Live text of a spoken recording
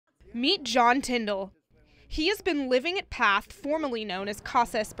Meet John Tyndall. He has been living at PATH, formerly known as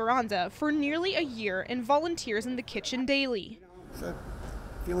Casa Esperanza, for nearly a year and volunteers in the kitchen daily. It's a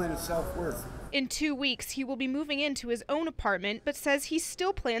feeling of self-worth. In 2 weeks, he will be moving into his own apartment, but says he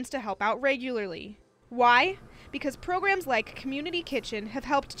still plans to help out regularly. Why? Because programs like Community Kitchen have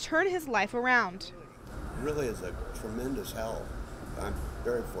helped turn his life around. It really is a tremendous help. I'm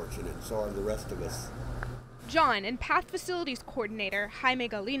very fortunate, and so are the rest of us. John and PATH Facilities Coordinator Jaime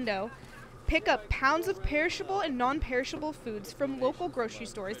Galindo pick up pounds of perishable and non-perishable foods from local grocery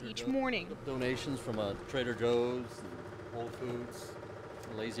stores each morning. Donations from Trader Joe's, Whole Foods,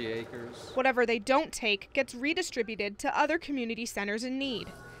 Lazy Acres. Whatever they don't take gets redistributed to other community centers in need.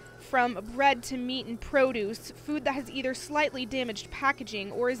 From bread to meat and produce, food that has either slightly damaged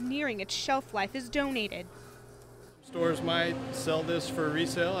packaging or is nearing its shelf life is donated. Stores might sell this for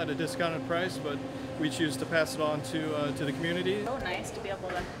resale at a discounted price, but we choose to pass it on to the community. So nice to be able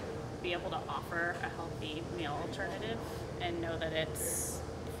to offer a healthy meal alternative and know that it's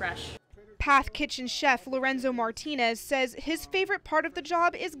fresh. PATH kitchen chef Lorenzo Martinez says his favorite part of the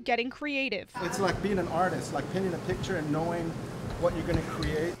job is getting creative. It's like being an artist, like painting a picture and knowing what you're going to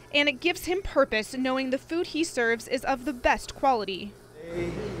create. And it gives him purpose knowing the food he serves is of the best quality.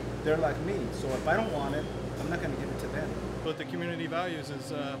 They're like me, so if I don't want it, I'm not going to give it to them. What the community values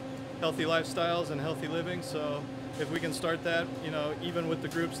is healthy lifestyles and healthy living, so if we can start that, even with the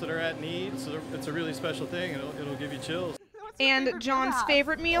groups that are at need, so it's a really special thing. It'll give you chills. And John's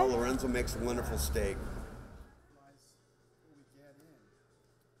favorite meal? Lorenzo makes a wonderful steak.